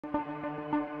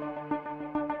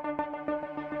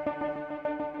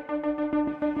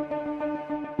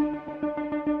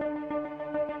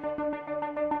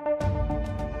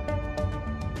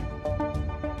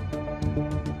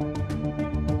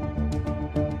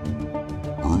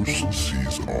first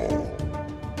sees all.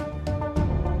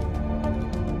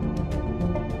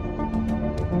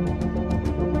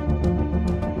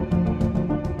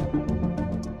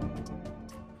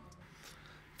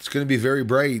 It's going to be very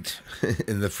bright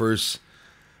in the first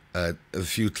a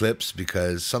few clips,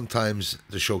 because sometimes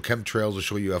to show chemtrails or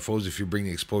show UFOs, if you bring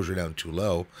the exposure down too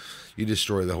low, you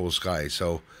destroy the whole sky.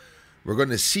 So we're going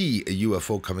to see a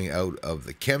UFO coming out of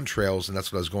the chemtrails, and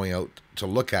that's what I was going out to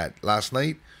look at last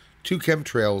night. 2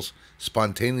 chemtrails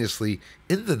spontaneously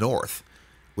in the north,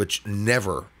 which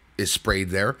never is sprayed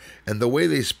there. And the way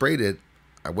they sprayed it,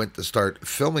 I went to start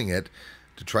filming it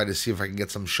to try to see if I can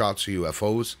get some shots of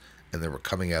UFOs, and they were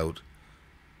coming out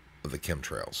of the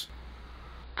chemtrails.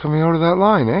 Coming out of that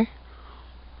line, eh?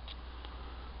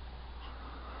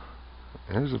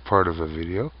 There's a part of a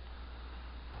video.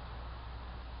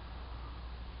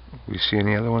 We see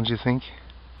any other ones, you think?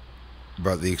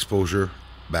 Brought the exposure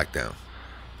back down.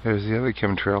 There's the other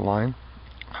chemtrail line.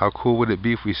 How cool would it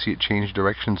be if we see it change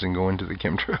directions and go into the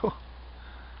chemtrail?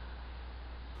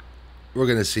 We're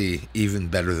going to see even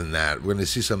better than that. We're going to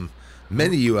see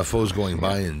many UFOs going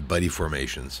by in buddy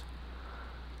formations.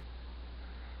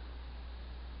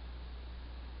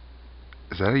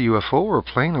 Is that a UFO or a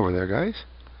plane over there, guys?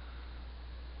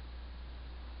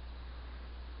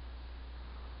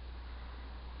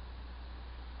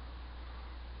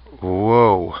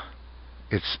 Whoa.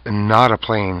 It's not a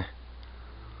plane.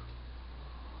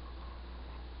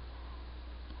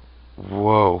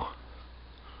 Whoa.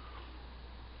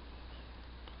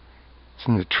 It's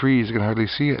in the trees, you can hardly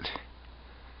see it.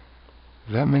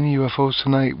 That many UFOs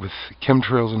tonight with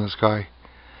chemtrails in the sky.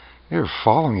 They're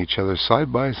following each other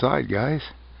side by side, guys.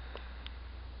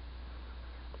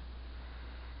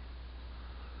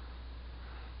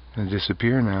 Gonna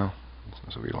disappear now,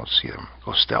 so we don't see them.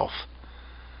 Go stealth.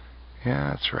 Yeah,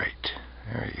 that's right.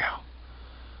 There you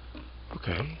go.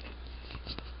 Okay.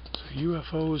 So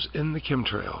UFOs in the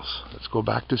chemtrails. Let's go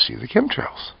back to see the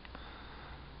chemtrails.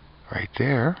 Right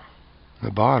there, the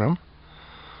bottom,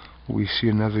 we see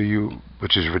another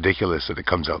which is ridiculous that it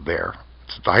comes out there.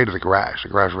 It's at the height of the garage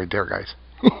right there, guys.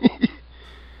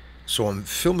 So I'm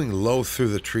filming low through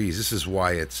the trees. This is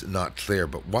why it's not clear,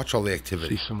 but watch all the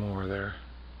activity. See some more there.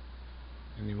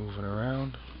 Any moving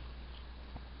around?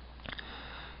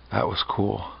 That was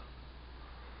cool.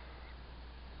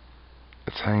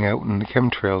 Let's hang out in the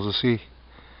chemtrails to see.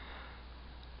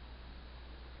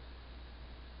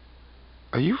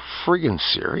 Are you friggin'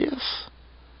 serious?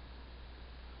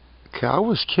 Okay, I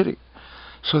was kidding.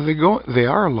 So they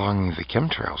are along the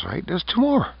chemtrails, right? There's 2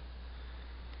 more.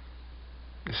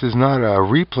 This is not a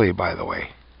replay, by the way.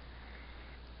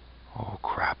 Oh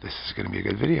crap, this is going to be a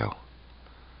good video.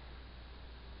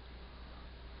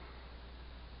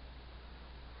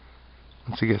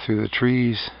 Once they get through the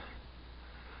trees,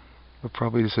 they'll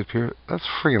probably disappear. That's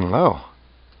friggin' low.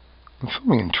 I'm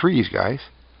filming in trees, guys.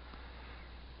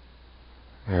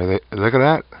 There they, look at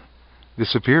that.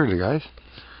 Disappeared, guys.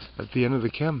 At the end of the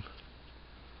chem.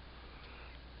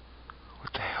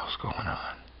 What the hell's going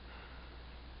on?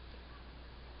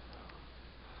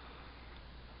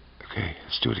 Okay,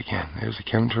 let's do it again. There's the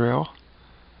chemtrail.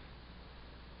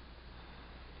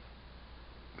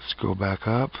 Let's go back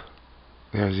up.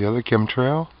 There's the other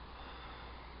chemtrail.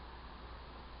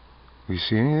 We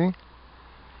see anything?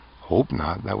 Hope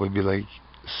not. That would be like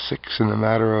 6 in a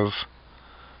matter of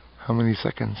how many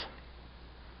seconds?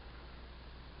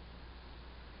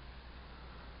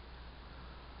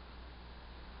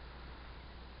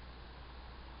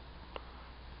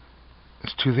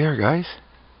 There's 2 there, guys.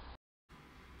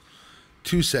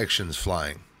 2 sections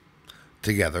flying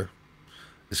together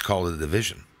is called a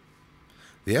division.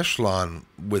 The echelon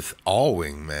with all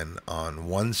wingmen on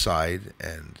one side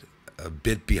and a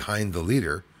bit behind the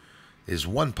leader is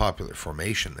one popular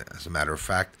formation, as a matter of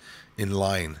fact, in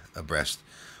line abreast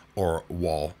or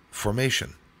wall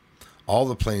formation. All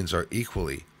the planes are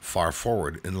equally far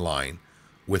forward in line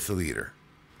with the leader.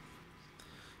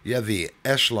 You have the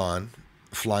echelon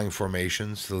flying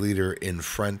formations, the leader in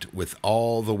front with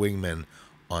all the wingmen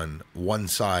on one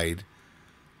side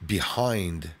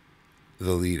behind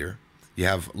the leader. You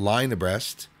have line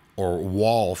abreast or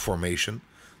wall formation,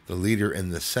 the leader in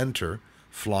the center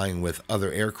flying with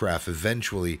other aircraft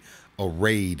eventually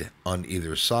arrayed on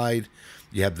either side.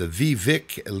 You have the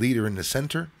VVIC leader in the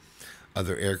center,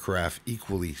 other aircraft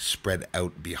equally spread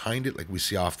out behind it, like we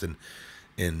see often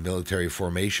in military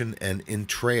formation, and in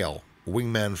trail,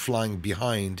 wingman flying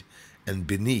behind and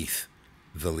beneath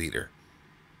the leader.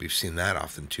 We've seen that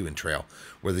often too in trail,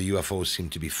 where the UFOs seem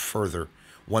to be further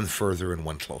and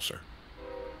one closer.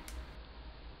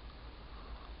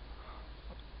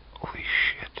 Holy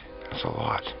shit, that's a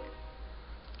lot.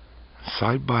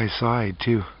 side by side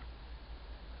too.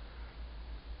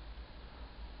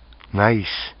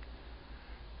 Nice.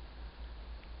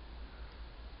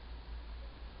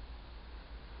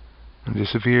 And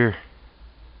disappear.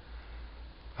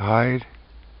 Hide.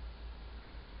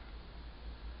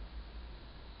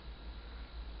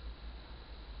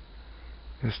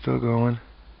 It's still going.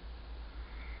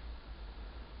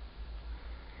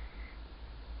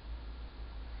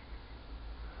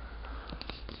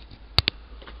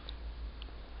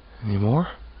 Any more?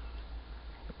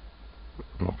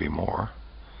 Won't be more.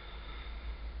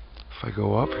 If I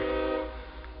go up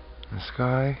in the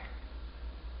sky.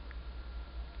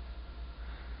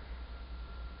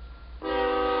 Let's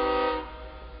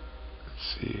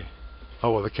see.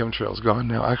 Oh, well, the chemtrail's gone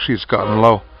now. Actually, it's gotten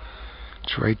low.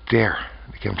 It's right there.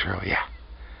 The chemtrail, yeah.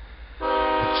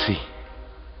 Let's see.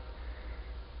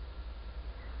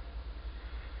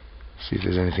 See if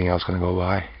there's anything else going to go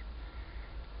by.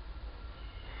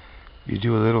 You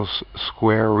do a little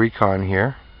square recon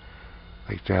here,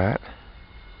 like that.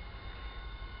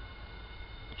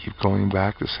 Keep going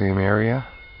back the same area.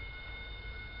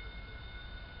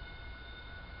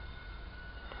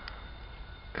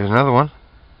 There's another one.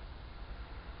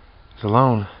 It's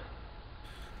alone.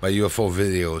 My UFO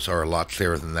videos are a lot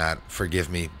clearer than that,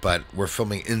 forgive me, but we're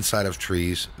filming inside of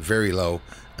trees, very low,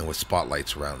 and with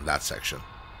spotlights around that section.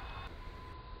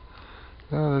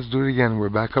 Now let's do it again. We're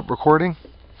back up recording,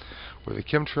 where the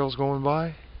chemtrail's going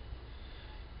by,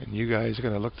 and you guys are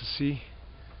going to look to see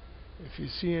if you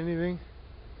see anything.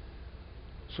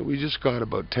 So we just got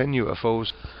about 10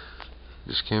 UFOs.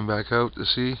 Just came back out to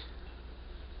see.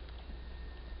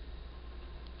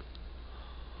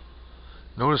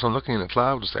 Notice I'm looking in the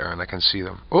clouds there and I can see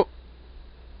them. Oh!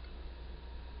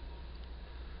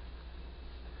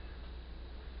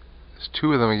 There's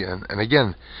two of them again. And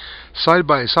again, side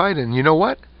by side, and you know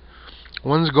what?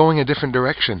 One's going a different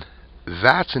direction.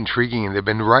 That's intriguing. They've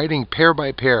been riding pair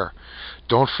by pair.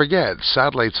 Don't forget,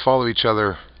 satellites follow each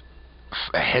other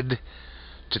head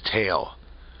to tail.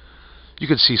 You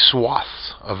could see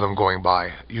swaths of them going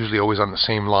by, usually always on the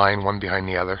same line, one behind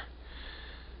the other.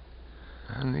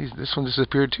 And this one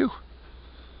disappeared too.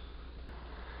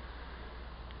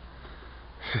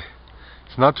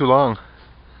 It's not too long.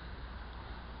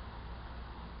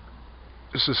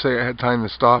 Just to say I had time to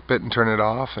stop it and turn it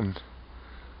off, and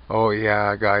oh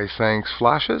yeah, guys, thanks.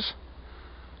 Flashes?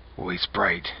 Oh, he's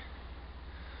bright.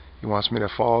 He wants me to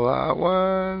follow that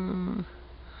one,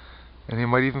 and he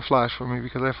might even flash for me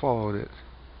because I followed it.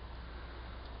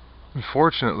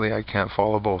 Unfortunately, I can't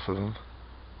follow both of them.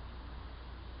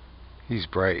 He's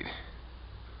bright.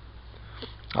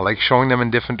 I like showing them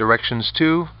in different directions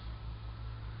too.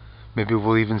 Maybe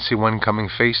we'll even see one coming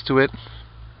face to it.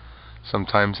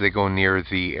 Sometimes they go near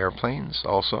the airplanes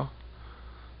also.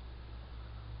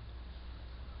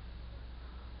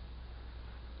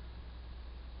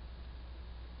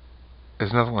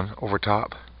 There's another one over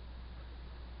top.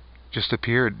 Just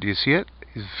appeared. Do you see it?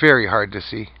 It's very hard to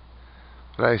see,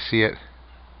 but I see it.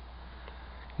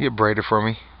 Get brighter for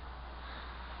me,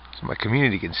 so my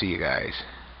community can see you guys.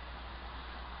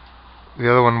 The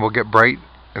other one will get bright,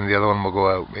 and the other one will go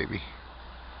out, maybe.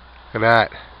 Look at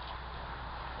that.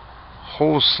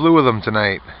 Whole slew of them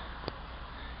tonight.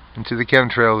 Into the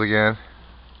chemtrails again.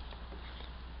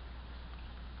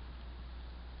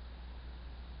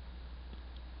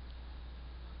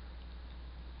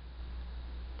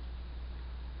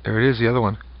 There it is, the other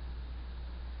one.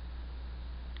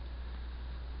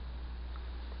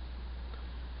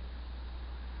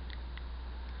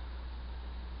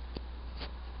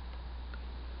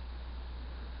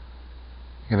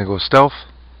 Gonna go stealth.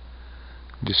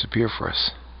 Disappear for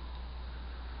us.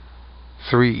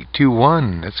 3, 2,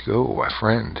 1. Let's go, my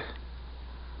friend.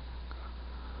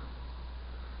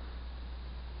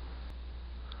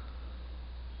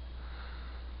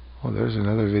 Well, there's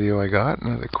another video I got.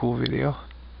 Another cool video.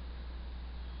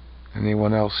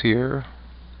 Anyone else here?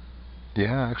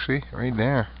 Yeah, actually, right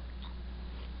there.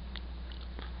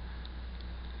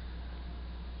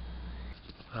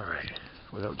 Alright,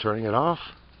 without turning it off,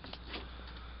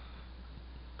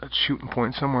 let's shoot and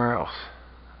point somewhere else.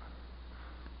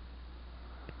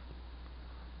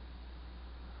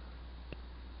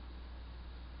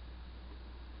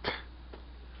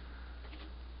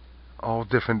 All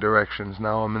different directions.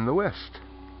 Now I'm in the west.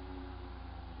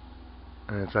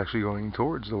 And it's actually going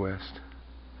towards the west.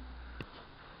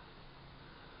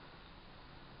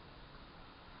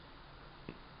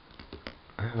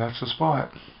 And that's the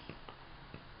spot.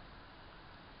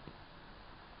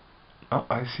 Oh,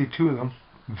 I see two of them.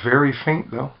 Very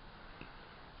faint though.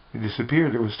 They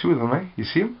disappeared. There was two of them, eh? You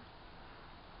see them?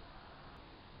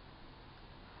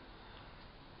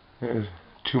 There's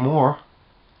two more.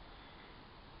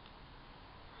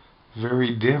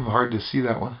 Very dim, hard to see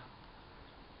that one.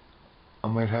 I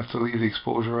might have to leave the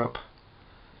exposure up,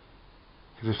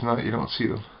 because if not, you don't see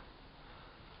them.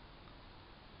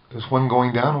 There's one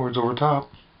going downwards over top,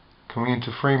 coming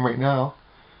into frame right now.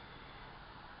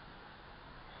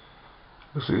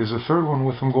 Looks like there's a third one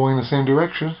with them going the same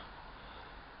direction.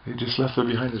 They just left her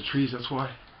behind the trees, that's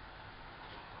why.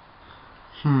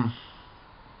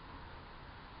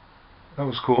 That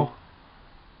was cool.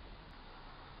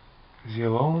 Is he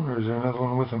alone, or is there another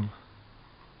one with him?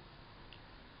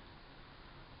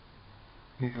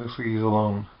 He looks like he's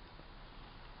alone.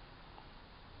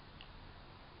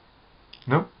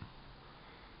 Nope.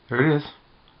 There it is.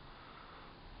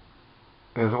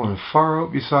 There's one far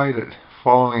out beside it,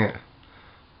 following it.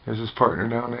 There's his partner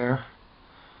down there.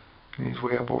 And he's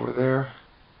way up over there.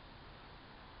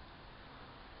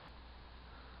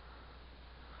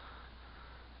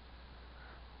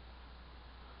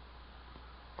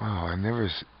 Wow, I never...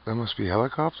 That must be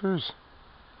helicopters?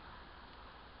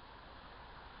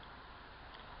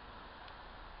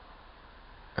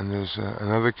 And there's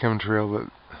another chemtrail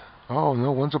that... Oh,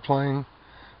 no, one's applying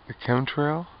the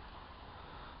chemtrail.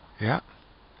 Yeah.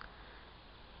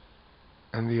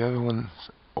 And the other one's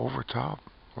over top,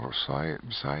 or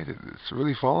beside it. It's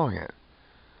really following it.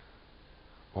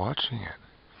 Watching it.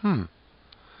 And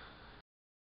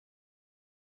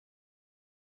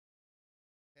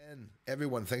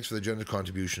everyone, thanks for the generous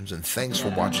contributions, and thanks for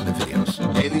watching the videos.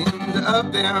 Aliens are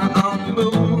up there on the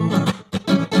moon.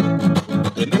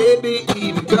 They may be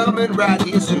even coming right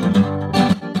here soon.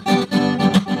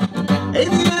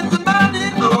 Aliens are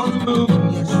landing on the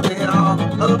moon. Yes, they are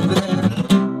up there.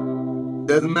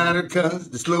 Doesn't matter, cause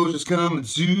disclosure's coming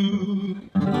soon.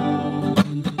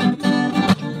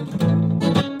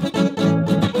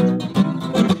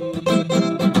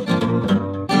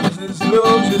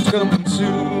 Disclosure's coming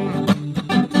soon.